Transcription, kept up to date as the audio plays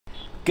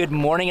Good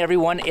morning,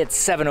 everyone. It's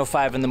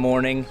 7:05 in the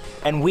morning,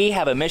 and we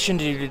have a mission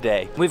to do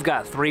today. We've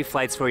got 3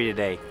 flights for you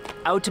today.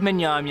 Out to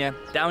Minyamya,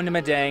 down to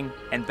Madang,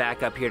 and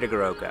back up here to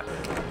Goroka.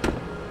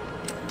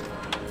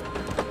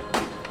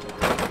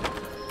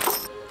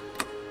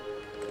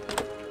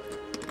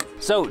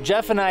 So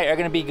Jeff and I are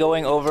going to be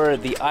going over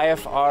the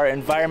IFR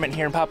environment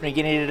here in Papua New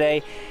Guinea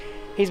today.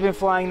 He's been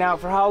flying now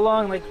for how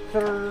long? Like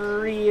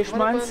 3-ish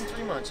months?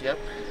 3 months, yep.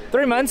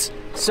 3 months.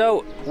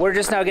 So we're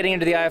just now getting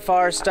into the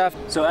IFR stuff.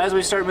 So as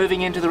we start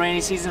moving into the rainy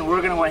season,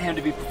 we're going to want him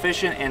to be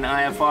proficient in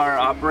IFR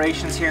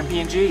operations here in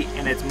PNG,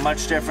 and it's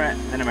much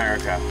different than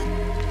America.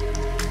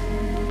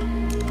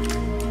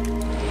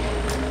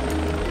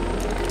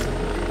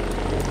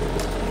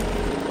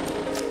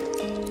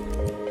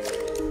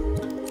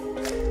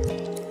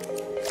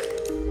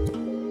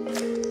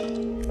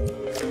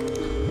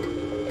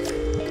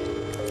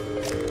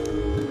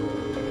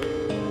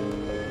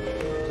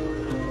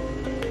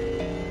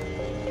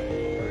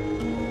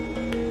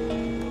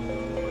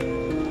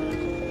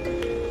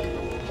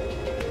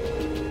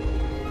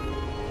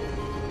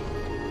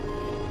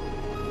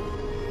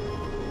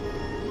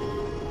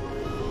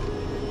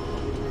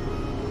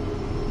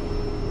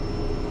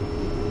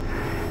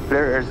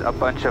 There's a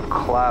bunch of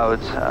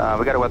clouds.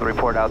 We got a weather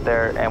report out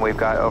there, and we've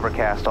got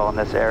overcast all in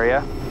this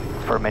area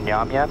for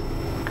Minyamya.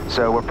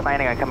 So we're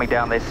planning on coming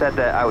down. They said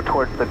that out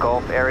towards the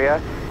Gulf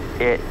area,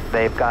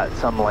 they've got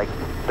some, like,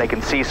 they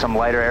can see some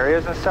lighter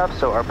areas and stuff.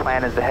 So our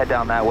plan is to head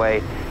down that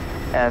way,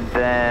 and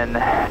then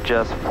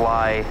just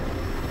fly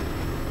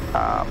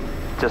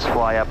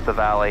up the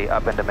valley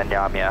up into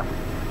Minyamya.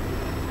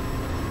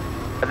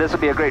 This will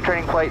be a great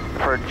training flight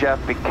for Jeff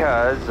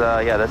because,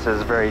 yeah, this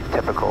is very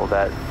typical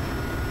that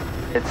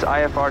it's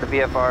IFR to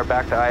VFR,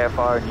 back to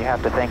IFR, and you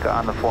have to think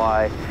on the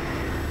fly.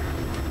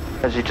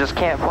 Because you just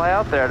can't fly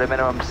out there at a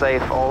minimum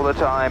safe all the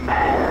time.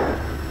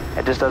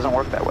 It just doesn't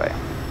work that way.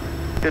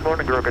 Good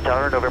morning, Goroka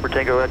Tower, November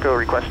Tango Echo,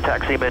 request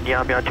taxi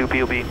Minyamya to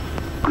POB.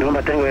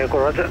 November Tango Echo,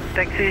 roger.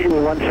 Taxi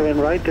 17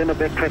 right, then a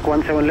backtrack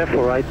 17 left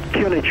for right,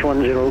 QNH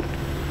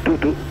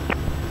 1022.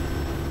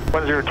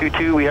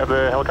 1022, we have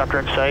the helicopter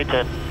in sight,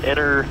 and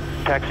enter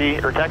taxi,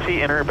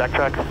 enter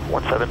backtrack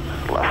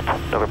 17 left,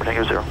 November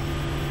Tango 0.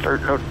 Or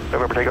no,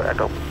 November Tango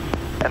Echo.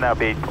 And that'll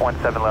be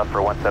 17 left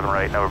for 17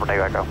 right, November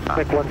Tango Echo.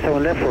 Back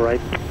 17 left for right.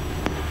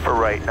 For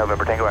right,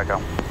 November Tango Echo.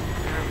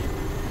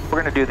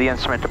 We're going to do the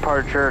instrument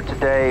departure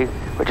today,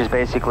 which is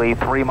basically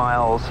 3.2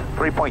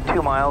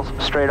 miles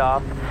straight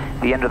off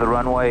the end of the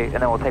runway, and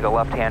then we'll take a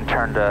left-hand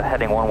turn to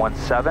heading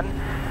 117.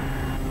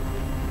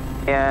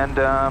 And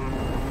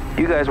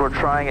you guys were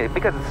trying it,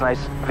 because it's a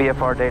nice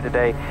VFR day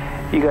today,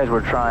 you guys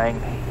were trying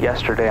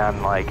yesterday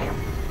on, like,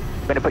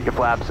 going to put your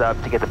flaps up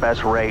to get the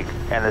best rate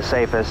and the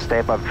safest, stay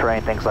above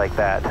terrain, things like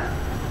that.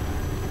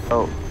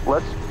 So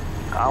let's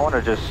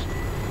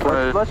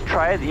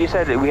try it. You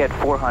said that we had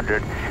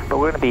 400, but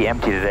we're going to be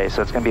empty today,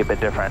 so it's going to be a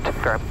bit different.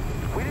 Okay.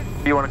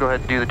 Do you want to go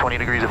ahead and do the 20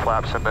 degrees of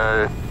flaps and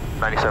the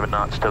 97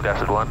 knots, still gas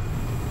at 1?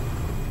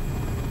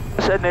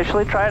 So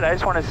initially try it. I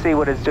just want to see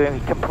what it's doing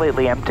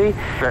completely empty.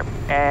 Okay.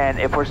 And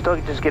if we're still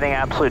just getting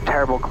absolute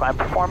terrible climb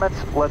performance,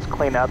 let's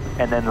clean up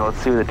and then let's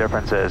see what the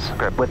difference is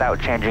without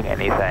changing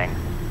anything.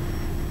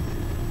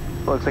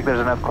 Looks like there's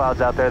enough clouds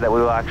out there that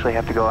we will actually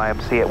have to go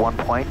IMC at one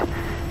point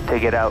to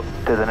get out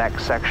to the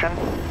next section.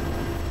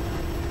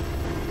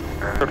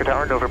 Goroka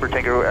Tower, November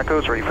Tango Echo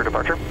is ready for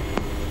departure.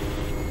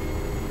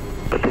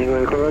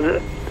 Tango Echo,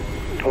 roger.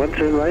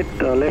 17 right,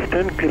 left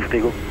turn, clear for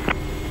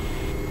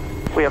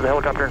takeoff. We have the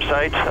helicopter in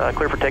sight,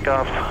 clear for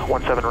takeoff,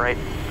 17 right,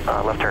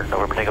 left turn,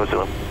 November Tango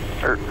Zulu.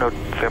 Or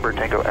November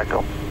Tango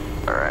Echo.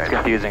 Alright. It's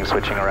confusing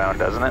switching around,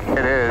 doesn't it?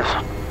 It is.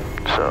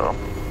 So.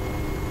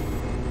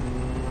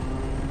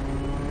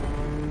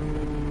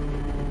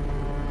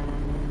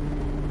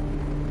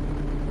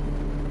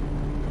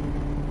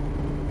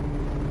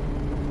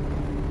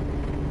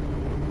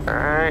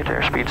 Alright,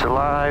 airspeed's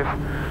alive.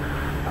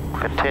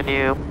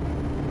 Continue.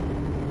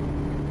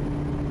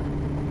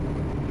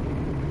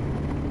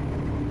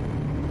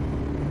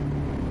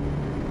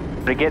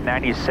 To get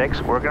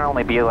 96, we're gonna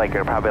only be like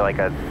probably like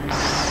a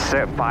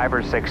 5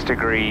 or 6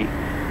 degree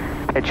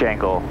pitch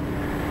angle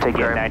to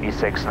get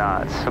 96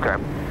 knots. Okay.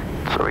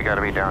 So we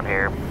gotta be down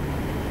here.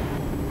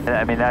 And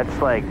I mean, that's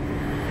like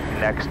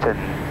next to,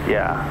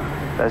 yeah,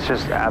 that's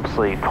just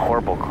absolutely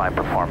horrible climb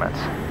performance.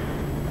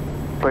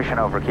 Pushing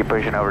over, keep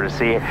pushing over to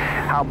see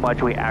how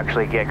much we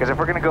actually get. Because if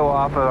we're going to go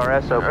off of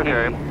our SOP,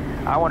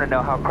 I want to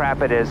know how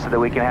crap it is so that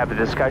we can have the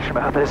discussion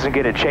about this and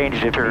get it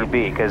changed if need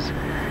be. Because,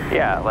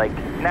 yeah, like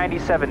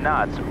 97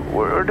 knots,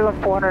 we're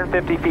doing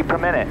 450 feet per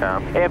minute.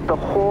 Yeah. If the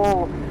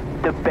whole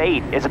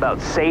debate is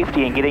about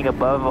safety and getting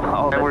above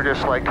all this, and we're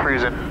just like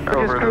cruising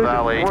over the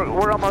valley.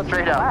 We're almost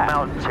straight flat. out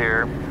mountains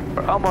here.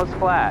 We're almost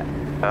flat.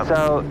 Yep.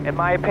 So, in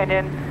my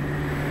opinion,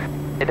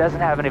 it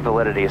doesn't have any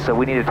validity, so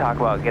we need to talk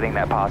about getting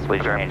that possibly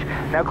changed.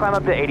 Now climb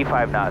up to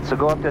 85 knots, so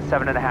go up to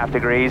 7.5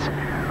 degrees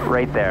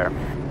right there.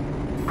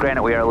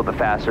 Granted, we are a little bit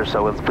faster,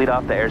 so let's bleed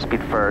off the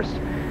airspeed first,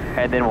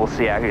 and then we'll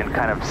see, I can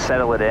kind of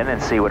settle it in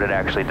and see what it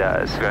actually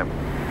does. Okay.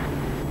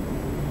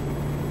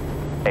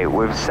 Okay,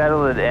 we've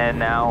settled it in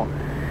now,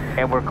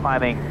 and we're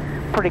climbing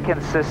pretty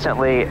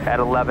consistently at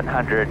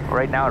 1100.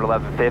 Right now at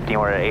 1150,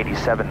 we're at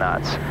 87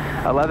 knots.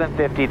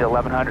 1150 to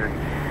 1100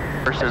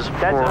 versus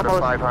that's 400 to almost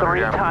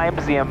 500. 3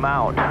 times the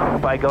amount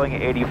by going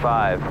at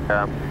 85.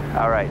 Yeah.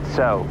 All right,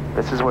 so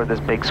this is where this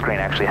big screen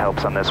actually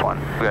helps on this one.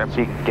 Okay. So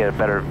you can get a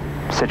better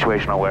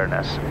situational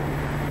awareness.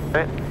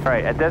 Okay. All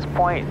right, at this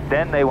point,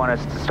 then they want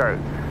us to start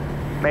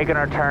making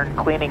our turn,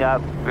 cleaning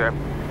up, Okay.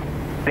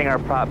 getting our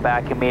prop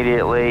back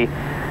immediately,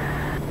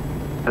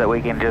 so that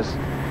we can just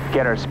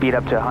get our speed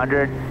up to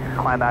 100,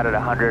 climb out at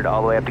 100,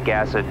 all the way up to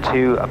gas at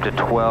 2, up to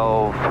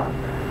 12.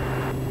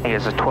 I think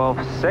it's a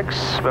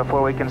 12.6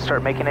 before we can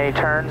start making any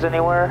turns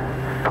anywhere.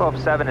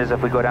 12.7 is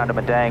if we go down to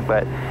Madang,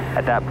 but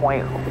at that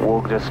point,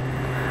 we'll just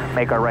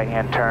make our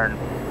right-hand turn,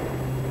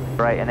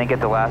 right, and then get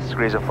the last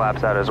degrees of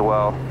flaps out as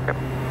well.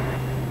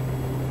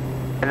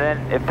 And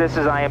then if this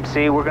is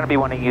IMC, we're going to be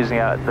wanting to use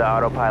the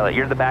autopilot.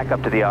 You're the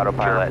backup to the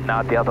autopilot, Sure.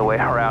 not the other way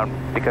around,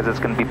 because it's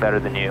going to be better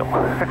than you.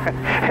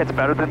 It's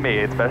better than me.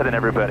 It's better than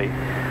everybody.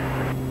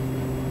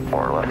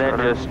 More or less. And then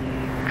just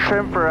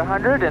trim for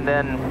 100, and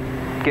then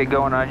get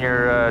going on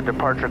your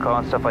departure call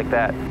and stuff like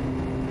that.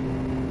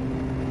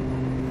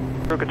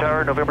 Broken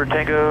Tower, November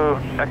Tango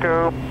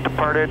Echo,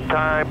 departed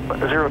time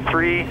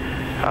 03,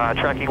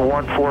 tracking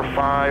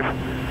 145.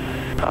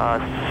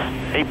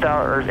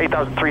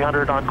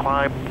 8,300 on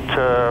climb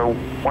to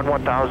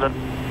 1,000.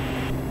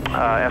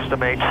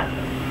 Estimate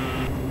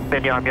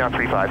Missionary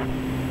 35.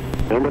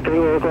 Number 3,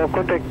 aircraft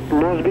contact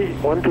Mosby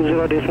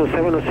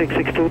 120.7 or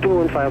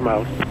 6622 15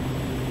 miles.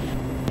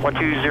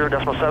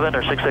 120.7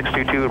 or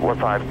 6622 at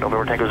 15.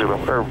 November Tango Zulu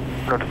or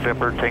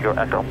November Tango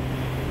Echo.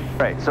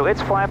 Right, so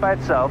it's flying by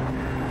itself.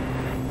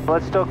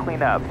 Let's still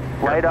clean up.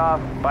 Light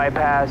off,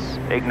 bypass,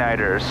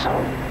 igniters.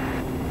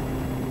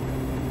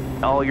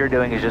 All you're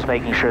doing is just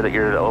making sure that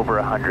you're over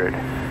 100.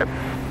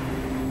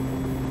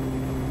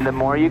 The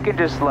more you can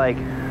just like,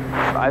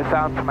 I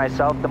found for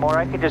myself, the more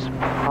I can just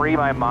free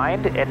my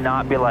mind and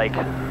not be like,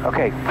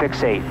 okay,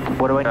 fixate.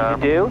 What do I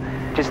need to do?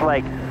 Just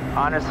like,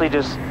 honestly,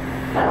 just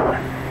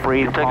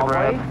breathe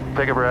calmly.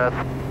 Take a breath.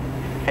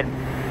 And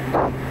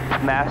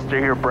master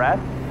your breath.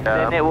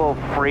 Then it will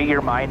free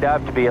your mind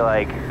up to be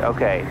like,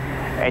 okay.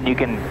 And you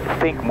can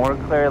think more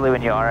clearly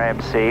when you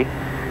RMC.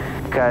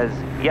 Because,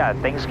 yeah,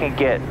 things can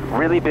get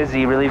really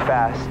busy really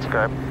fast,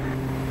 Okay.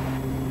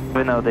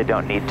 even though they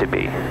don't need to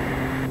be.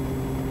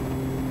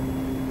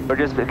 We're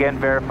just, again,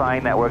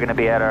 verifying that we're going to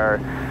be at our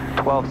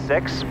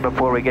 12.6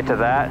 before we get to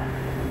that,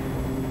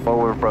 or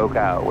we're broke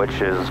out, which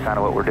is kind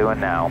of what we're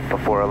doing now,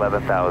 before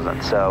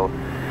 11,000. So,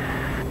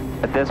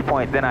 at this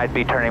point, then I'd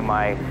be turning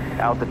my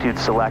altitude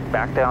select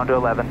back down to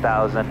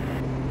 11,000.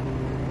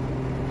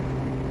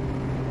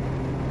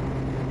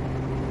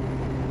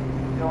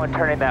 And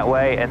turning that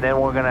way, and then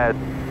we're gonna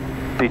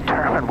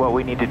determine what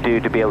we need to do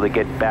to be able to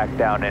get back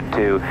down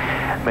into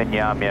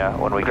Minyamya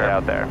when we get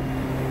out there.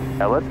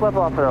 Now let's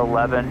level off at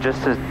 11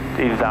 just to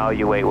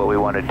evaluate what we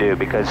want to do,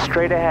 because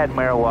straight ahead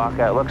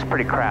Mariwaka, it looks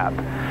pretty crap,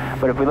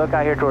 but if we look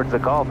out here towards the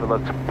Gulf, it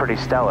looks pretty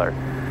stellar.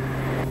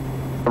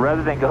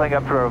 Rather than going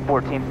up to our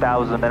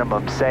 14,000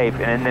 minimum safe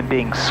and then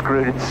being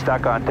screwed and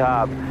stuck on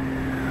top,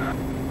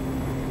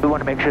 we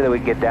want to make sure that we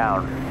can get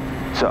down.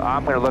 So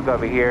I'm going to look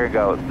over here and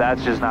go,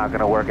 that's just not going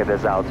to work at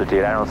this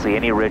altitude. I don't see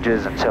any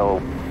ridges until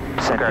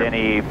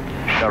Sendini,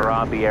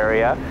 Narambi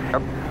area.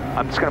 Yep.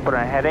 I'm just going to put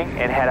on a heading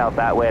and head out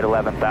that way at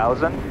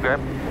 11,000. Okay.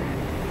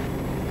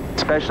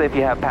 Especially if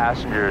you have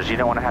passengers, you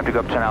don't want to have to go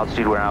up to an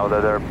altitude where now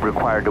they're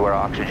required to wear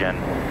oxygen.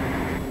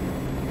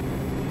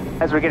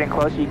 As we're getting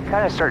closer, you can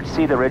kind of start to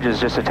see the ridges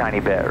just a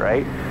tiny bit,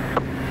 right?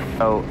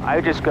 So I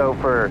would just go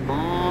for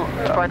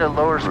Find a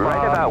lower spot.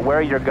 right about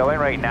where you're going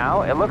right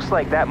now. It looks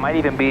like that might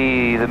even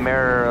be the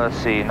mirror. Let's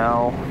see,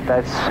 no,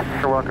 that's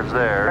Mariwaka's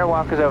there.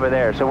 Mariwaka's over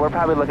there. So we're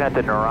probably looking at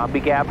the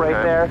Narambi Gap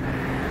right there.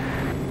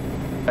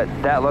 But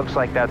that looks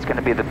like that's going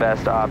to be the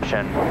best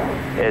option,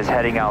 is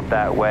heading out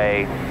that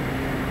way.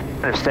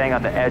 They're staying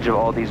on the edge of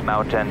all these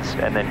mountains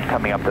and then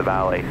coming up the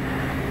valley.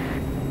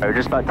 We're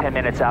just about 10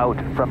 minutes out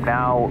from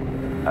now.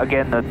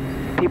 Again, the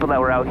people that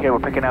were out here were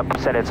picking up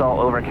said it's all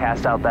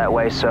overcast out that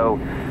way, so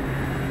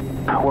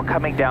we're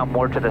coming down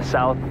more to the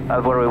south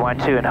of where we went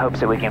to in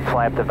hopes that we can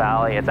fly up the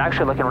valley. It's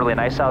actually looking really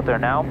nice out there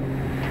now,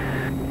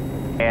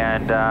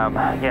 and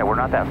yeah, we're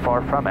not that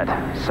far from it.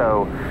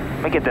 So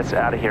let me get this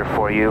out of here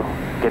for you,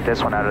 get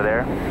this one out of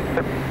there.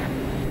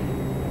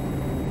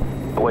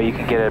 That way you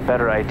can get a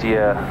better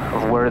idea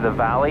of where the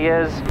valley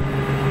is.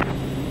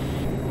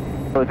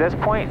 So at this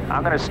point,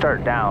 I'm going to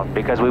start down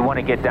because we want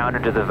to get down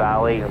into the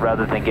valley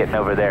rather than getting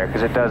over there,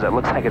 because it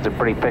looks like it's a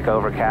pretty thick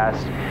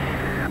overcast,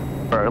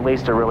 or at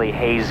least a really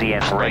hazy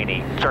and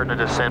rainy. Starting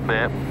to descend,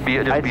 man.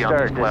 I'd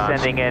start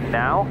descending in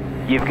now.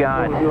 You've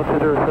got,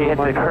 if you hit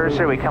the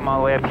cursor, we come all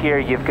the way up here,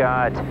 you've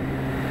got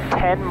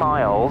 10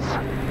 miles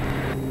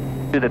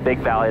to the big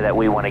valley that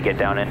we want to get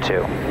down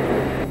into.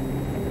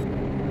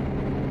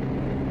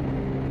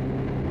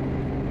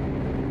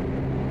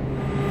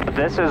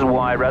 This is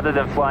why, rather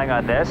than flying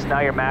on this, now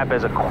your map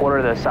is a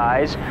quarter the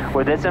size,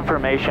 where this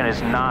information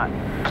is not...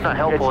 It's not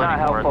helpful It's not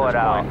helpful at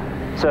all.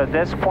 So at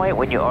this point,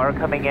 when you are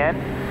coming in,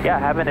 yeah,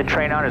 having the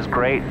train on is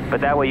great,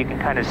 but that way you can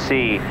kind of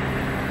see,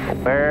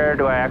 where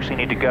do I actually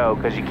need to go?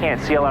 Because you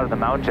can't see a lot of the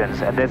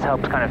mountains, and this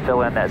helps kind of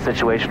fill in that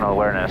situational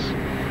awareness.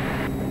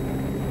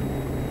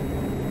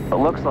 It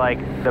looks like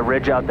the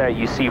ridge out there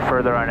you see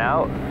further on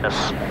out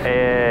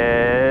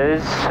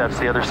is... That's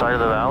the other side of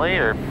the valley,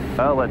 or?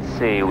 Oh, let's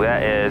see,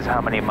 that is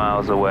how many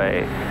miles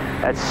away?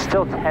 That's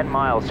still 10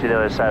 miles to the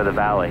other side of the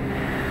valley.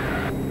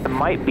 It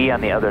might be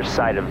on the other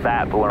side of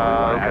that, but when we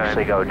want to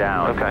actually go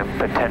down,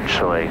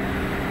 potentially.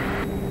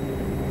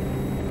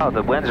 Oh,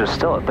 the winds are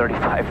still at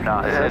 35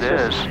 knots. It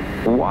is.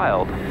 Just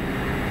wild.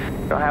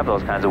 We don't have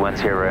those kinds of winds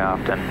here very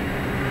often.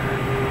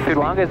 As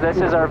long as this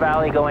is our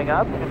valley going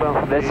up,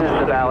 this is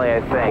the valley,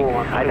 I think.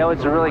 I know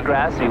it's a really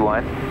grassy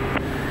one.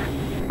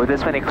 With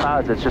this many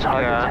clouds, it's just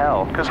hard to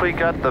tell. Because we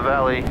got the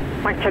valley.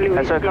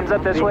 And so it comes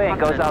up this way and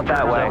goes out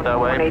that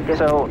way.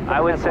 So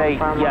I would say,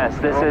 yes,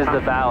 this is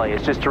the valley.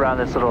 It's just around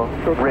this little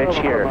ridge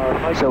here.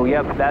 So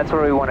yep, that's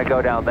where we want to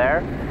go down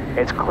there.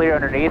 It's clear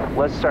underneath.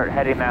 Let's start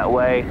heading that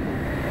way.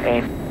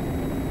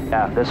 And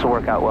yeah, this will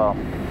work out well.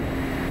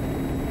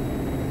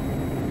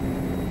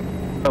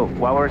 So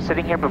while we're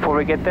sitting here before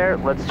we get there,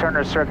 let's turn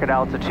our circuit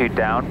altitude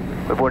down.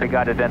 We've already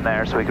got it in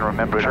there so we can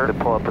remember it to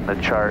pull up in the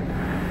chart.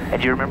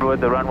 And do you remember what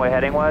the runway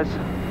heading was?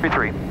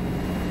 33.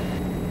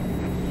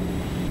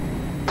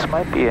 This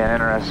might be an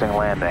interesting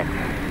landing.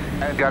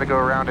 I've got to go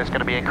around. It's going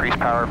to be increased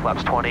power,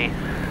 flaps 20,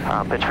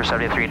 pitch for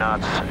 73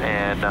 knots,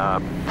 and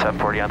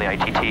 740 on the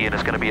ITT, and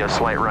it's going to be a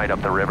slight ride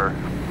up the river.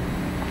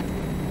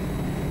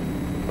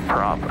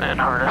 Prop and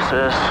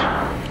harnesses.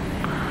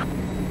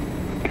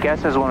 My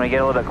guess is when we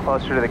get a little bit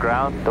closer to the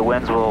ground, the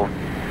winds will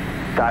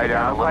die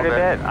down quite a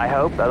bit, I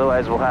hope.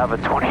 Otherwise, we'll have a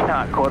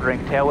 20-knot quartering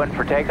tailwind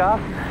for takeoff.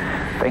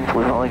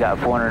 Thankfully, we've only got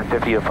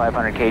 450 to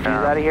 500 kgs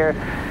out of here,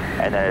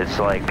 and then it's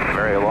like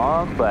very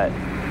long, but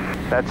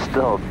that's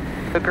still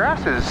the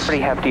grass is a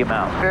pretty hefty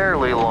amount.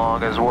 Fairly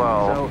long as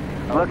well.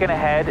 So looking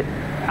ahead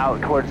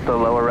out towards the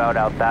lower route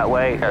out that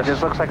way, it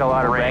just looks like a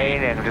lot of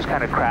rain and just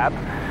kind of crap.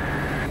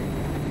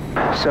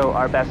 So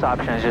our best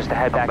option is just to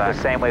head back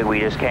the same way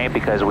we just came,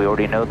 because we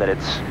already know that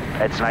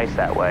it's nice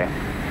that way.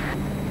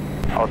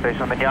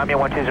 Elevation Minyamia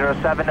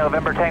 1207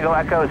 November Tango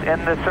Echo is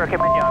in the circuit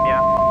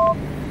Minyamia.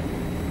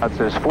 That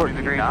says 40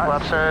 degrees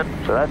left side.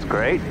 So that's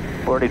great.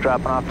 We're already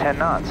dropping off 10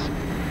 knots.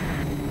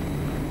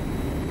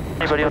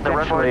 Anybody on the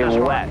runway is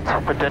wet.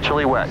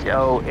 Potentially wet, yes.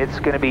 So it's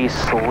going to be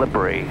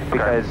slippery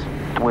because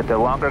with the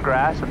longer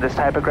grass and this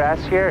type of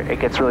grass here, it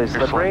gets really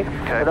slippery.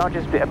 So don't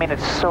just be, I mean,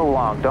 it's so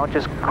long. Don't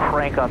just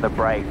crank on the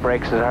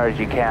brakes as hard as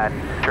you can.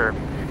 Sure.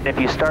 And if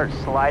you start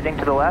sliding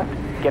to the left,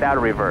 get out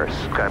of reverse.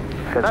 Okay.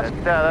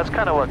 That's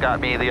kind of what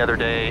got me the other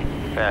day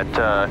at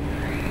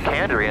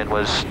Candrian,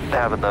 was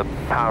having the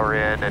power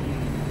in and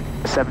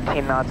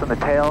 17 knots on the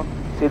tail.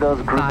 See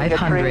those grouping of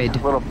trees?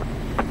 Little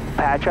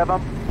patch of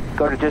them?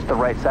 Go to just the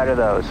right side of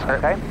those,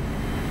 okay?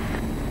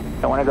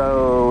 We want to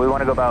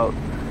go about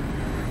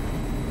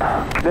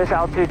this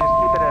altitude, just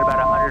keep it at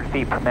about 100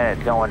 feet per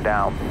minute going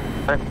down.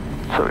 Okay.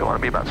 So we want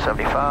to be about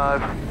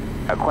 75.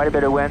 Quite a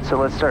bit of wind, so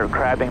let's start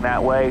crabbing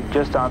that way,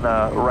 just on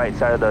the right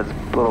side of those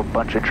little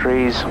bunch of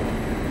trees.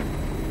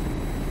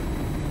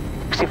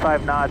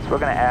 65 knots, we're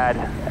going to add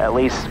at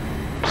least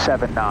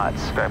 7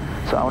 knots. Okay.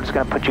 So I'm just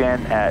going to put you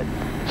in at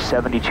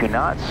 72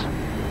 knots.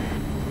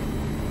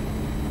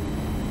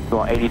 We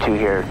want 82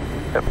 here.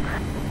 Yep.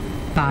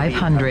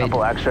 500. A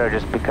couple extra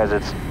just because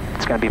it's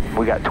going to be,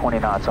 we got 20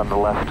 knots on the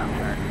left.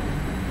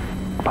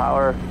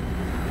 Power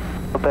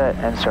a little bit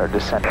and start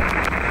descending.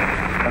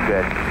 I'm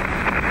good.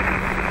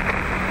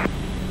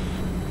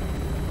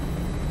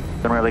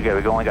 Been really good.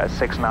 We've only got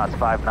 6 knots,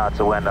 5 knots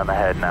of wind on the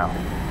head now.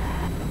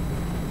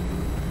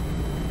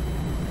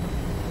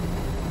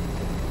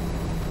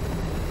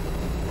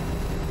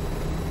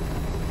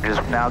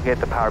 Just now get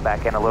the power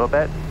back in a little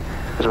bit,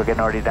 because we're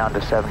getting already down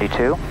to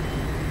 72.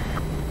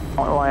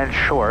 Don't land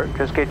short,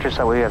 just get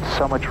yourself, we have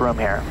so much room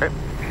here. Okay.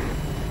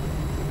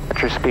 At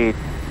your speed.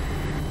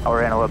 Oh,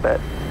 we're in a little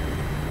bit.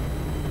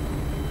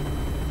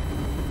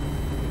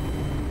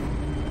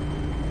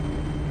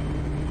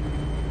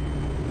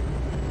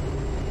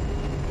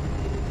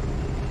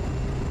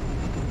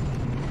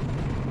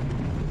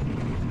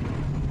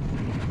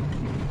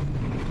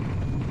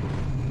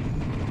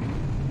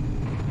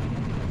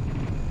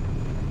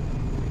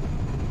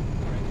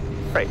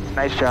 Great,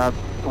 nice job.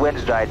 The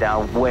wind's died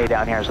down way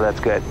down here, so that's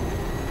good.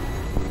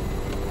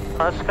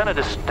 That's kind of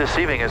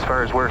deceiving as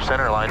far as where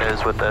center line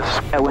is with this.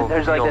 Yeah, when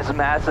there's like this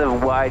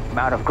massive wide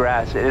amount of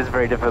grass, it is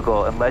very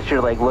difficult unless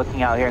you're like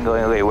looking out here and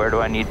going, okay, where do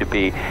I need to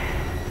be? All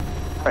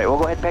right, we'll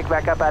go ahead and pick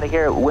back up out of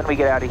here when we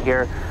get out of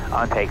here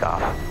on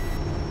takeoff.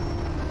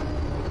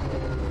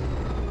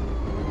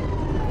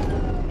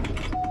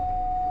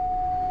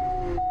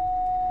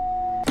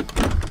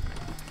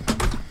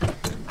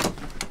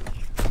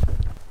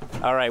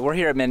 All right, we're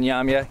here at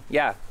Minyamia.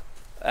 Yeah,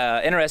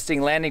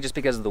 interesting landing just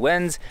because of the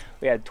winds.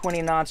 We had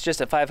 20 knots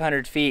just at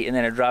 500 feet, and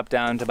then it dropped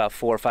down to about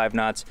 4 or 5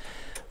 knots.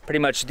 Pretty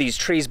much these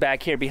trees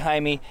back here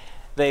behind me,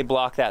 they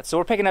block that. So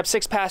we're picking up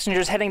 6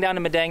 passengers, heading down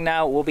to Madang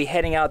now. We'll be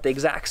heading out the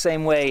exact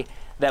same way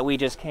that we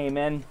just came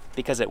in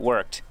because it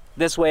worked.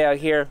 This way out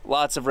here,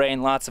 lots of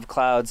rain, lots of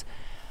clouds,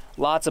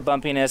 lots of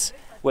bumpiness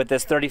with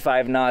this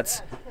 35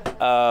 knots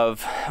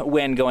of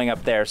wind going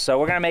up there. So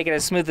we're gonna make it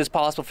as smooth as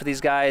possible for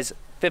these guys.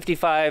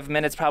 55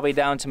 minutes probably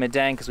down to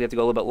Madang because we have to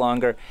go a little bit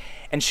longer.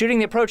 And shooting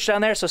the approach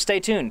down there, so stay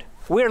tuned.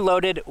 We're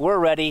loaded, we're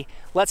ready.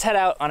 Let's head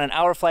out on an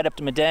hour flight up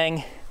to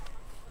Madang.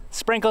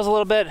 Sprinkles a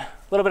little bit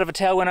of a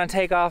tailwind on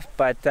takeoff,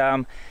 but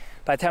by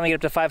the time we get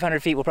up to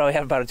 500 feet, we'll probably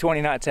have about a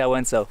 20 knot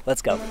tailwind, so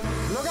let's go.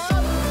 Look out!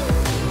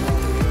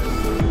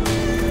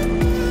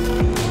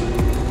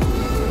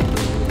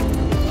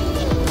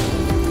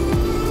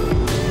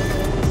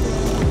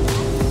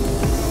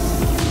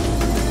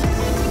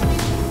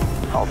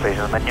 All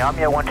stations,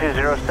 Minyamya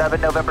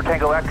 1207, November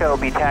Tango Echo will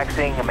be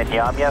taxiing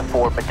Minyamya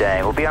for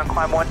Madang. We'll be on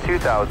climb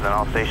 12000,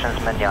 all stations,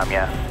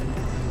 Minyamya.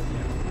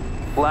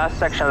 Last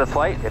section of the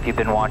flight, if you've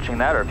been watching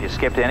that or if you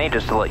skipped any,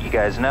 just to let you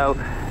guys know,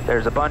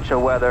 there's a bunch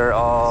of weather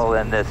all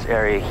in this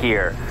area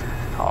here,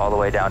 all the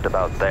way down to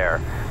about there.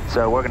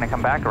 So we're going to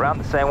come back around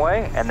the same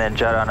way and then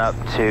jet on up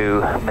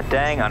to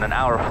Madang on an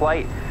hour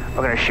flight.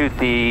 We're going to shoot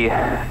the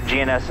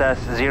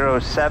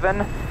GNSS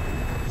 07.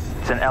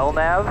 It's an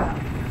LNAV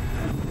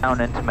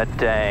down into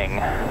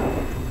Madang.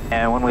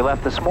 And when we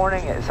left this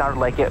morning, it sounded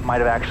like it might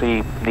have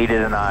actually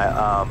needed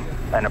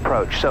an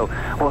approach. So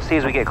we'll see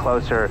as we get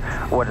closer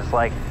what it's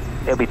like.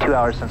 It'll be 2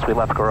 hours since we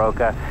left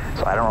Goroka,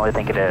 so I don't really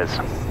think it is.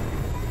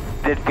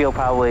 Did feel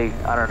probably,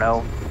 I don't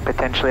know,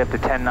 potentially up to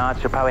 10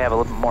 knots. You'll probably have a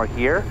little bit more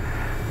here.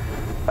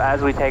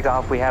 As we take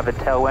off, we have a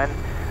tailwind.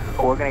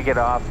 We're gonna get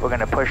off, we're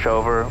gonna push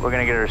over, we're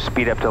gonna get our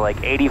speed up to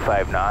like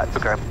 85 knots.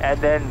 Okay.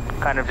 And then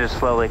kind of just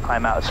slowly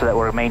climb out so that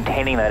we're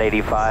maintaining that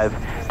 85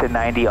 to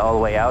 90 all the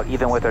way out,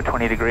 even with our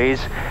 20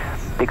 degrees.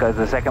 Because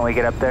the second we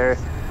get up there,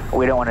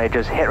 we don't want to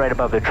just hit right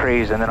above the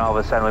trees and then all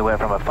of a sudden we went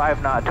from a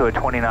 5 knot to a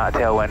 20 knot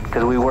tailwind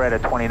because we were at a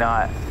 20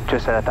 knot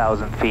just at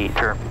 1,000 feet.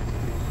 Sure.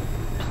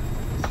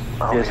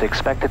 Just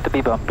expect it to be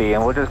bumpy,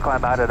 and we'll just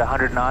climb out at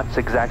 100 knots,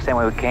 exact same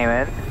way we came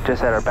in,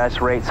 just at our best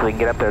rate so we can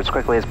get up there as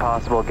quickly as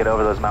possible, get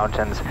over those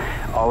mountains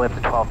all the way up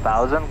to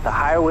 12,000. The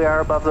higher we are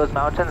above those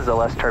mountains, the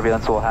less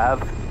turbulence we'll have.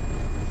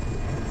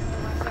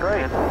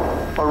 Great,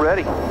 we're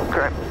ready.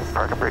 Great,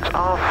 parking brakes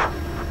off.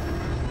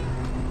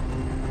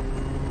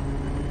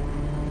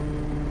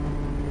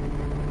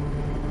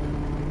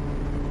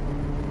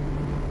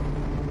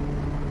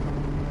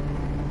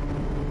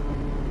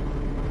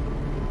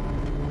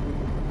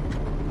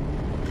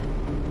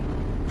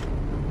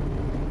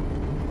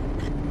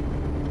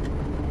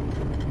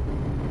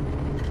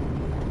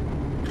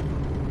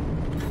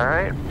 All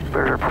right,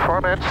 there's our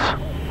performance,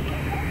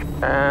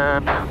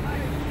 and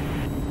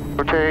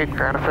rotate,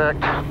 ground effect.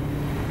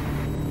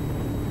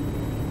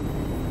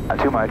 Not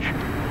too much.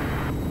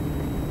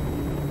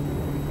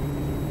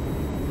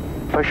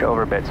 Push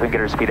over a bit so we can get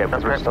our speed up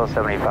because we're still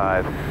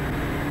 75.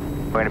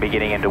 We're going to be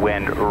getting into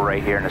wind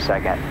right here in a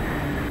second.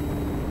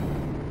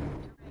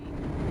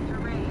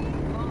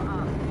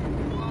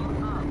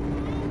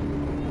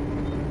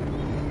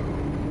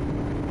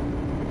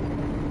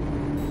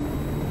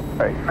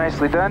 All right,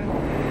 nicely done.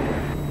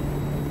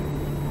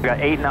 We got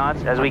 8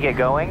 knots. As we get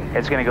going,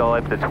 it's going to go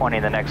up to 20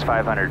 in the next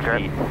 500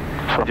 feet.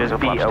 So just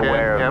be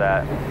aware of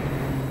that.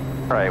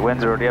 All right,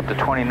 winds are already up to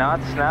 20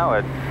 knots now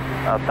at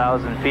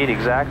 1,000 feet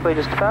exactly,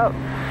 just about.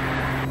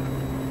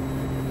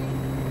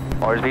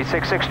 Orsby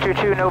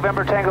 6622,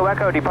 November Tango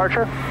Echo,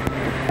 departure.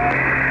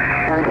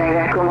 Tango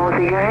Echo,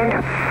 multi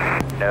good.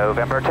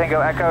 November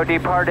Tango Echo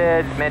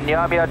departed,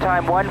 Minyamya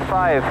time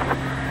 15.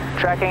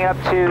 Tracking up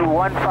to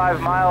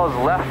 15 miles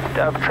left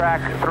of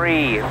track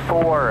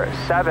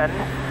 347.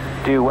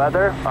 Due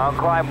weather on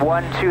climb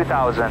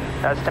 2000.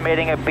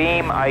 Estimating a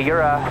beam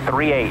Ayura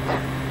 38.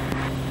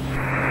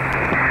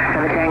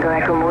 Tango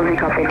Echo Mosey,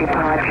 copy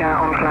departure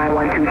on climb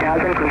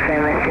 2000.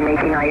 Confirm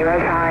estimating Ayura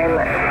time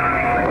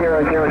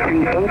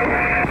 0038.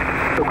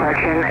 To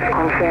correction,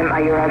 confirm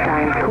Ayura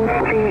time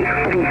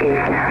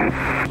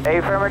 2338.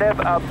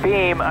 Affirmative, a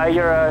beam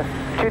Ayura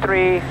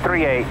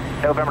 2338.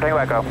 November Tango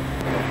Echo.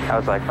 I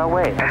was like, no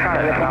way, that's not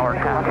an hour and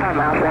a half.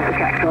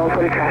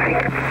 For the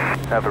traffic.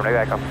 November Tango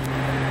Echo.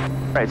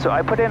 Right, so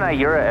I put in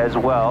Ayura as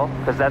well,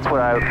 because that's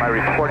what my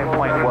reporting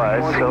point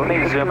was. So let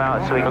me zoom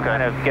out so we can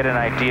kind of get an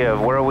idea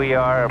of where we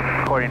are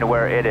according to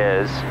where it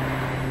is.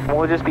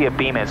 We'll just be a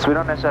beam in, so we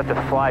don't necessarily have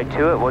to fly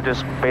to it. We'll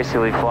just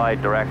basically fly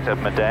direct to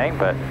Madang,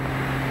 but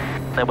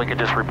Then we can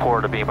just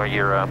report a beam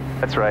Ayura.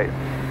 That's right.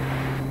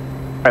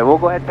 All right, we'll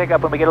go ahead and pick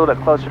up when we get a little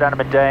bit closer down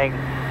to Madang.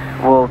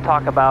 We'll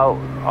talk about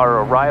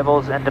our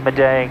arrivals into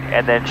Madang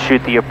and then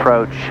shoot the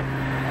approach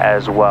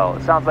as well.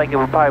 It sounds like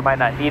we probably might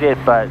not need it,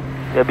 but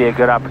it'll be a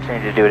good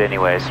opportunity to do it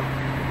anyways.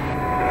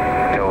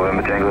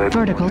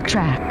 Vertical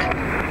track.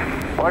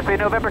 Orsby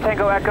November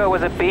Tango Echo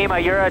was a beam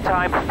Ayura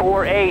time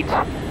 48.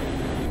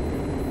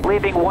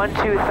 Leaving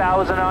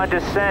 12,000 on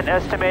descent,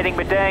 estimating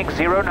Madang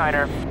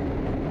 09er.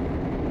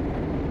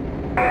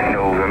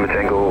 November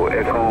Tango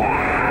Echo,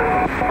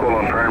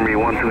 colon primary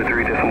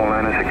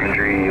 123.9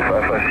 secondary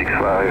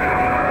 5565.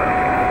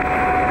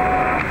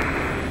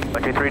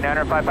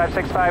 123.9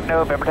 5565,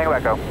 November Tango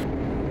Echo.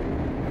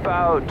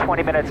 About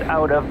 20 minutes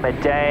out of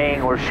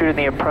Madang, we're shooting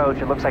the approach.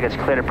 It looks like it's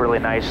cleared up really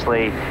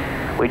nicely.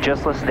 We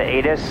just listened to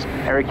ATIS,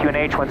 Area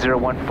QNH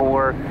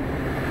 1014.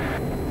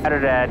 Had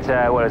it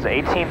at, what is it,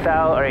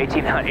 18,000 or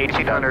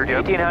 1,800,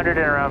 yep. 1,800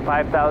 and around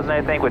 5,000,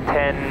 I think, with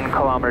 10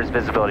 kilometers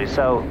visibility.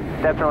 So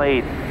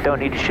definitely don't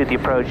need to shoot the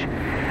approach.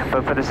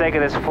 But for the sake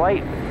of this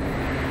flight,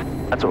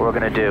 that's what we're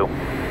going to do.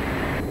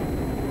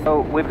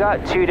 So we've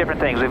got two different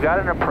things. We've got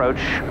an approach,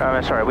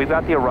 we've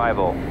got the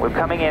arrival. We're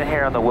coming in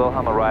here on the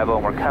Wilhelm arrival,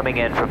 and we're coming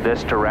in from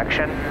this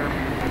direction.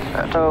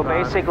 So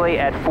basically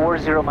at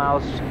 40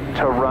 miles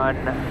to run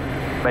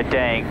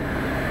Madang,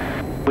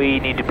 we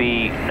need to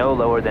be no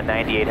lower than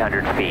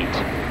 9,800 feet.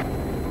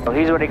 So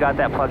he's already got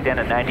that plugged in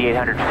at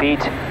 9,800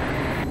 feet,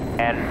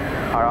 and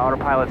our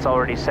autopilot's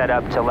already set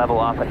up to level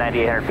off at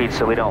 9,800 feet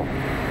so we don't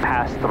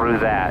pass through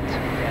that.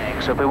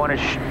 So if we want to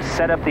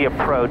set up the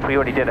approach, we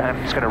already did it,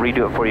 I'm just going to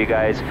redo it for you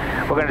guys.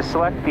 We're going to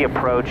select the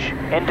approach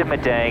into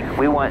Madang.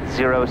 We want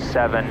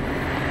 07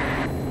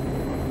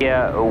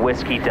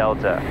 Whiskey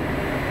Delta.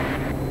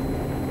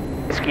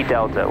 Whiskey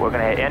Delta. We're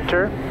going to hit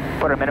enter,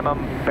 put our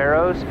minimum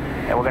barrows,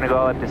 and we're going to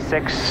go up to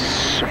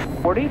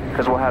 640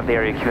 because we'll have the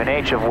area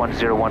QNH of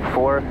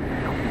 1014.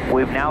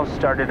 We've now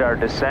started our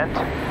descent,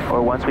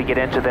 or once we get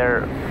into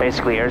their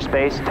basically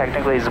airspace,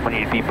 technically is when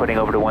you'd be putting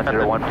over to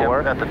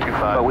 1014. At the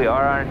 25. But we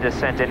are on a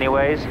descent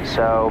anyways,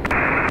 so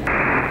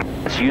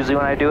that's usually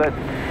when I do it.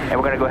 And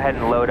we're going to go ahead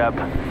and load up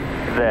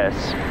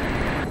this.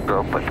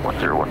 Go put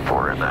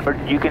 1014 in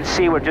there. You can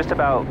see we're just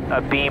about a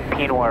beam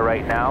Pinoir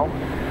right now.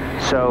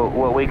 So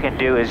what we can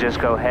do is just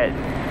go ahead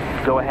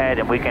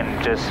and we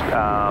can just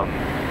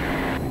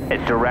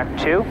hit direct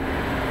to.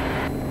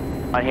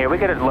 On here, we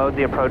could load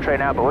the approach right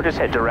now, but we'll just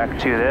hit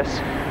direct to this.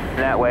 And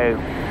that way,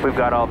 we've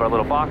got all of our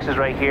little boxes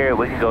right here.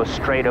 We can go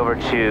straight over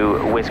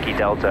to Whiskey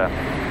Delta.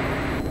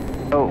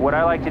 So what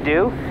I like to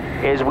do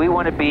is we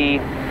want to be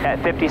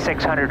at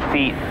 5,600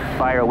 feet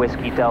by our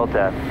Whiskey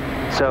Delta.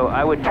 So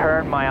I would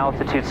turn my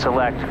altitude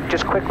select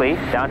just quickly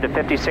down to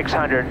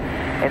 5,600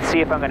 and see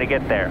if I'm going to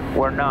get there.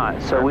 We're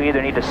not. So we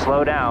either need to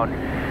slow down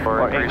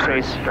or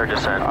increase our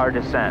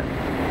descent.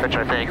 Which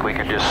I think we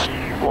can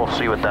we'll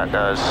see what that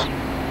does.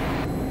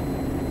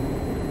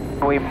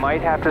 We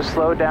might have to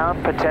slow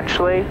down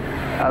potentially,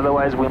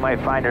 otherwise we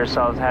might find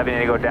ourselves having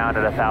to go down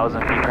at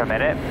 1,000 feet per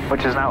minute,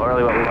 which is not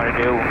really what we want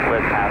to do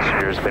with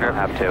passengers. We don't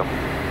have to.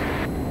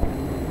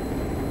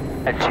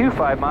 At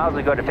 25 miles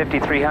we go to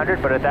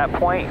 5,300, but at that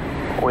point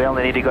we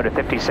only need to go to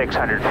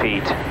 5,600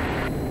 feet.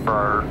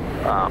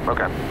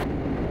 Okay.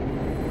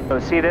 So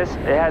see this?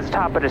 It has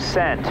top of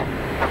descent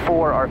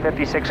for our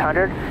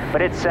 5,600,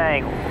 but it's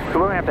saying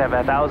we're going to have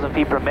 1,000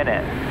 feet per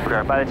minute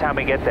by the time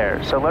we get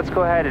there. So let's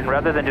go ahead and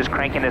rather than just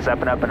cranking this up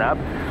and up and up,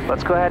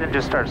 let's go ahead and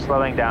just start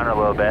slowing down a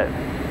little bit.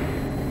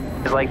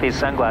 It's like these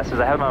sunglasses.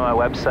 I have them on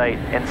my website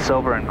in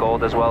silver and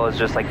gold, as well as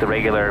just like the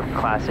regular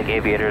classic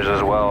aviators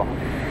as well.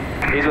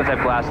 These ones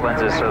have glass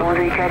lenses, so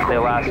they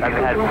last. I've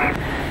had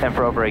them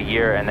for over a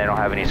year and they don't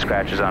have any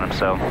scratches on them,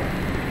 so.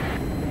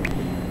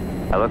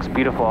 It looks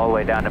beautiful all the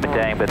way down to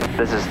Madang, but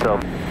this is still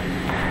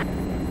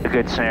a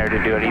good scenario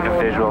to do it, even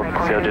visual,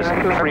 because it'll just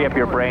free up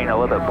your brain a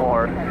little bit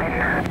more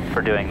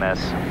for doing this.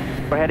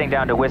 We're heading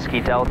down to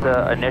Whiskey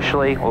Delta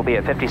initially. We'll be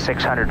at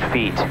 5,600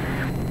 feet.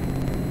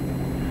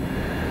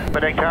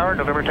 Madang Tower,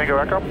 November Tango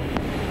Echo.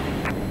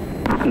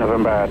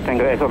 November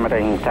Tango Echo,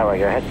 Madang Tower,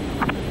 go ahead.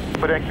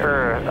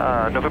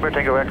 November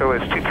Tango Echo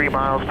is 23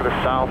 miles to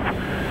the south,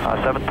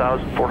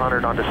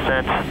 7,400 on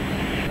descent.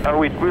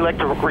 We'd like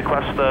to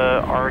request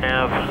the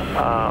RNAV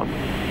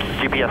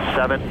GPS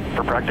 7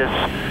 for practice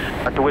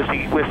at the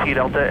Whiskey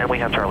Delta, and we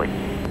have Charlie.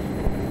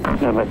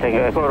 November Tango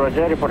Echo,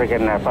 Roger, report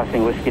again,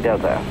 passing Whiskey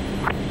Delta.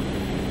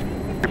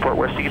 Report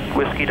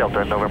Whiskey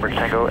Delta, November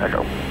Tango Echo.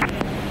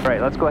 All right,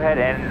 let's go ahead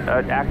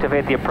and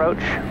activate the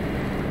approach.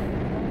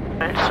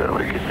 Alright, so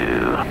we could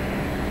do...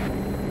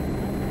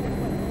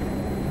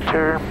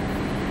 Sure.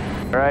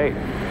 All right,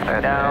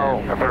 and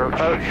now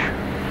approach.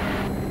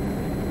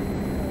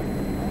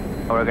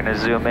 We're going to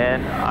zoom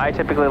in. I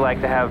typically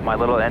like to have my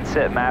little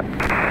NSIT map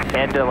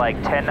into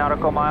like 10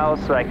 nautical miles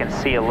so I can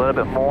see a little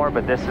bit more,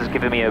 but this is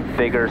giving me a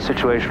bigger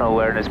situational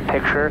awareness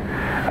picture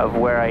of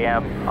where I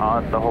am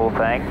on the whole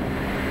thing.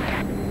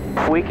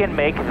 If we can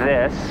make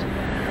this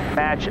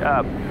match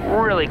up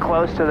really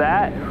close to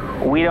that,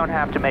 we don't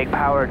have to make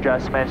power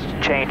adjustments,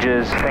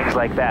 changes, things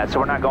like that. So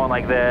we're not going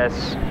like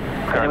this,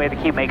 and then we have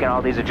to keep making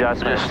all these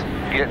adjustments. Just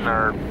getting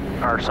our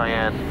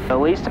cyan. The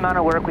least amount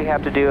of work we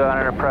have to do on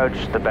an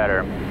approach, the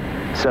better.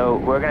 So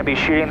we're going to be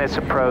shooting this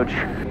approach.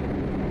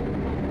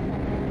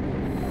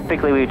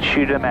 Typically we'd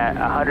shoot them at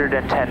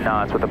 110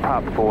 knots with a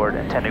prop forward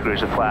and 10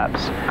 degrees of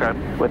flaps. Okay.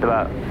 With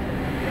about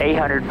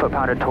 800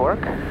 foot-pound of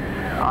torque.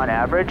 on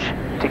average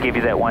to give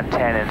you that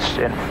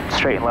 110 in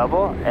straight and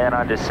level, and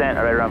on descent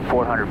right around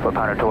 400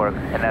 foot-pound of torque,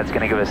 and that's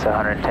going to give us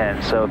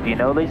 110. So if you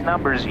know these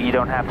numbers, you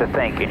don't have to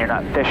think, and you're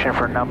not fishing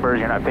for numbers,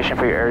 you're not fishing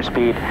for your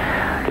airspeed.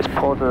 Just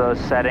pull to those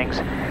settings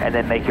and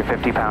then make your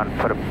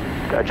 50-pound-foot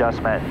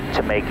adjustment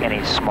to make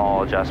any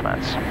small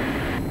adjustments.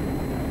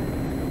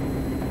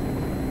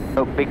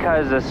 So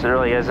because this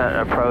really isn't an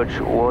approach,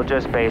 we'll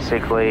just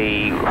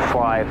basically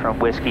fly from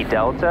Whiskey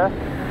Delta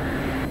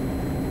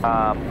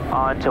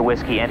on to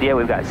Whiskey India.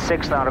 We've got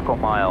 6 nautical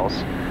miles.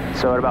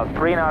 So at about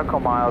 3 nautical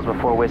miles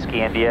before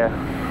Whiskey India,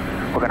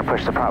 we're going to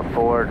push the prop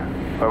forward,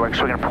 or we're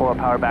actually going to pull our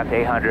power back to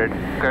 800.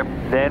 Okay.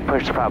 Then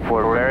push the prop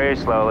forward very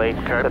slowly,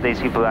 so these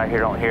people out here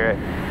don't hear it.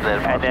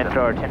 And then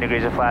throw our 10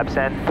 degrees of flaps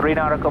in. 3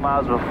 nautical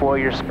miles before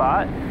your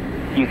spot,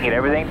 you can get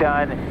everything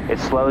done. It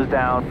slows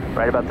down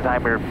right about the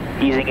time you're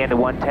easing into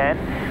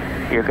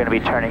 110. You're going to be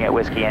turning at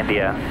Whiskey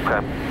India.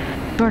 Okay.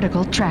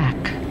 Vertical track.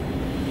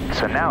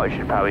 So now it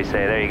should probably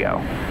say, there you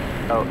go.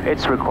 So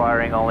it's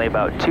requiring only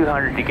about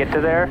 200 to get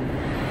to there.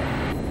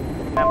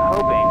 I'm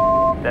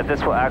hoping that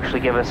this will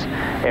actually give us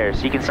air.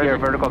 So you can see our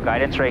vertical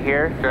guidance right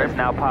here. It's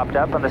now popped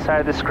up on the side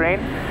of the screen.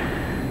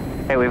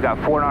 Okay, we've got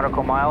 4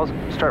 nautical miles.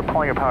 Start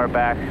pulling your power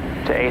back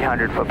to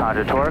 800 foot-pounds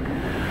of torque.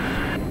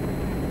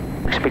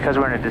 Because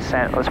we're in a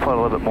descent, let's pull it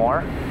a little bit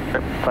more,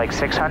 like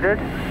 600.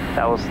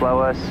 That will slow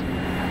us.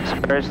 So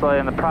very slowly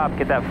on the prop,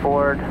 get that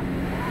forward.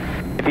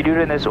 If you do it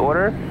in this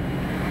order,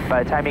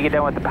 by the time you get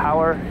done with the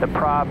power, the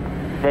prop,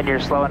 then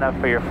you're slow enough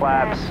for your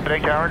flaps.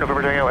 Tango Tower,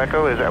 November Tango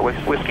Echo is at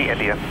Whiskey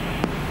India.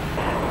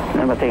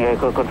 November Tango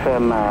Echo,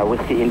 confirm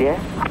Whiskey India.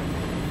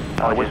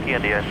 Whiskey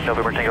India,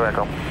 November Tango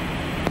Echo.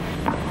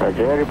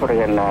 Roger, report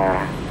again,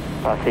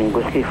 passing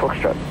Whiskey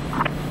Foxtrot.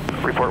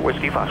 Report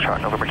Whiskey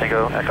Foxtrot, November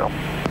Tango Echo.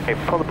 Okay,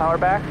 pull the power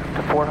back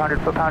to 400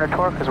 foot-pound of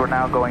torque because we're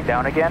now going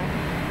down again.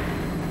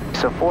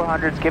 So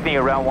 400 is giving you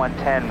around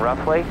 110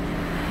 roughly.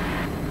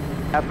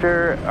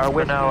 After our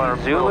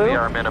Whiskey Zulu, will be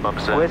our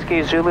minimums.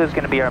 Whiskey Zulu is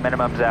going to be our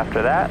minimums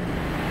after that.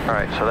 All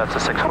right, so that's a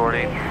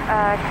 640.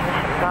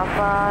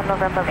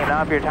 November.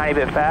 Now if you're a tiny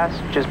bit fast,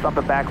 just bump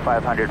it back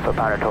 500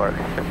 foot-pound of torque.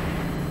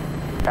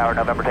 Tower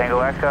November Tango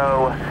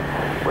Echo,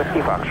 Whiskey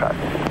Foxtrot.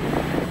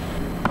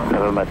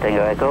 November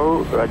Tango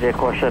Echo, roger,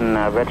 caution,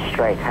 red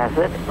strike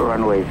hazard,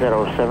 runway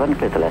 07,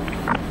 clear to land.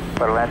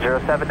 Clear to land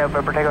 07,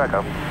 November Tango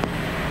Echo.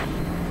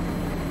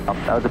 Oh,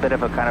 that was a bit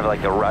of a kind of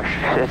like a rush.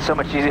 It's so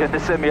much easier in the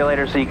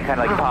simulator, so you can kind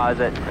of like pause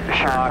it,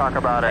 talk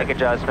about it, make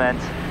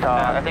adjustments,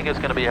 talk. I think it's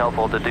going to be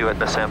helpful to do it in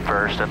the sim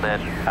first, and then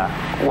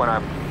when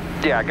I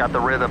got the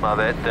rhythm of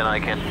it, then I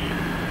can...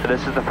 So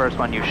this is the first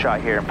one you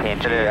shot here in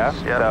PNG, it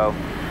is, yeah? So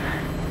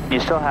you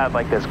still have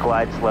like this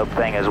glide slope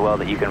thing as well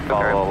that you can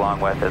follow along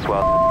with as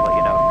well, so let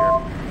you know if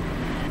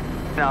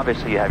you're... And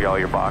obviously you have all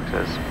your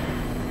boxes.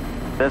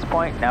 At this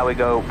point, now we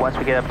go, once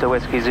we get up to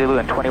Whiskey Zulu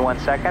in 21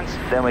 seconds,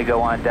 then we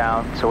go on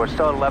down. So we're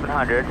still at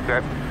 1100.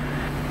 Okay.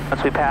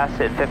 Once we pass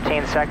it in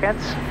 15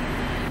 seconds.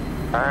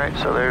 All right,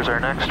 so there's our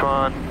next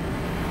one.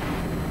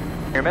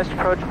 Your missed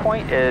approach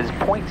point is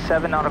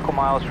 0.7 nautical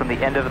miles from the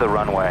end of the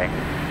runway.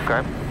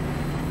 Okay.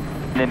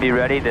 And then be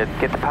ready to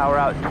get the power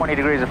out, 20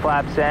 degrees of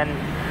flaps in,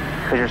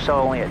 because you're still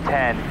only at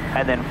 10,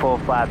 and then full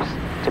flaps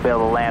to be able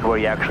to land where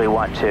you actually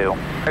want to.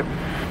 Okay.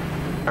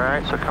 All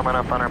right, so coming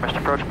up on our missed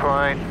approach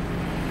point.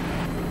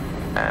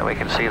 And we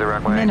can see the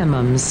runway.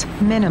 Minimums.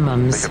 We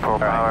can pull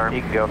power. Right,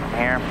 you can go from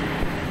here.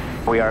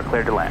 We are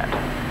cleared to land.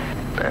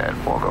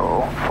 And we'll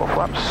go full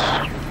flaps.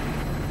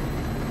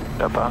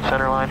 Up on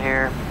center line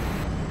here.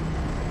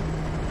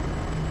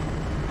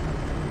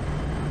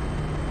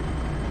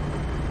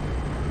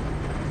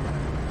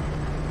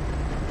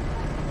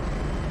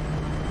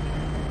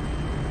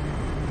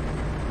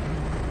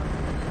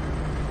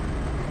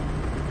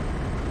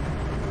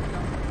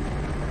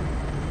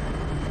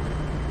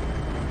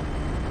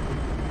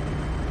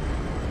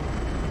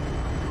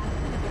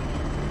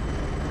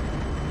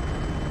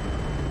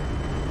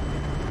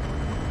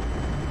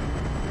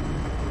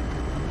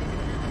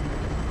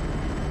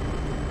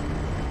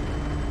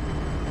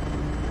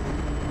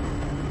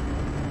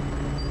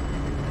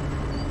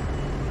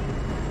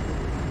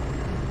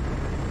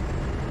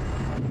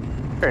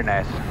 Very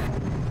nice.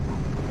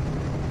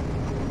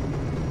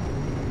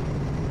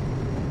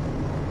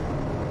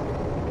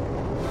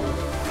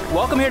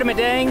 Welcome here to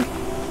Madang.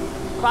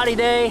 Cloudy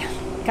day,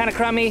 kind of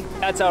crummy,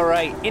 that's all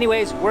right.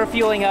 Anyways, we're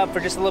fueling up for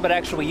just a little bit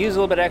extra. We used a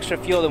little bit extra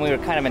fuel than we were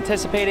kind of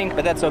anticipating,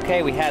 but that's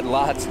okay. We had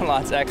lots and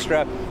lots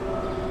extra.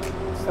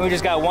 And we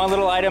just got one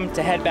little item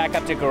to head back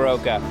up to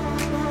Goroka.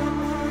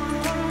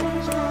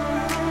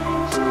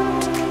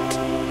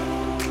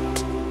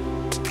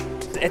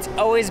 It's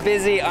always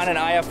busy on an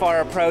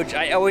IFR approach.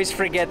 I always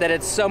forget that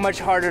it's so much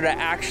harder to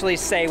actually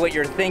say what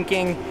you're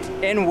thinking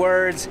in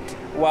words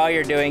while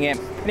you're doing it.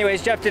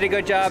 Anyways, Jeff did a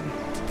good job.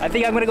 I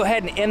think I'm gonna go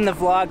ahead and end the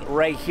vlog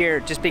right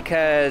here just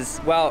because,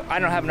 well, I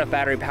don't have enough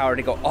battery power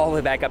to go all the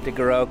way back up to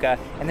Goroka,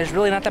 and there's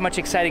really not that much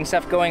exciting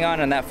stuff going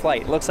on that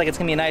flight. It looks like it's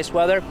gonna be nice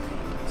weather.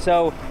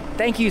 So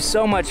Thank you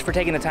so much for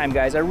taking the time,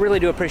 guys. I really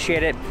do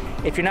appreciate it.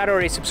 If you're not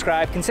already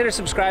subscribed, consider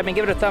subscribing.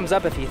 Give it a thumbs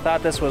up if you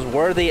thought this was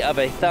worthy of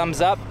a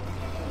thumbs up.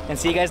 And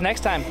see you guys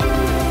next time.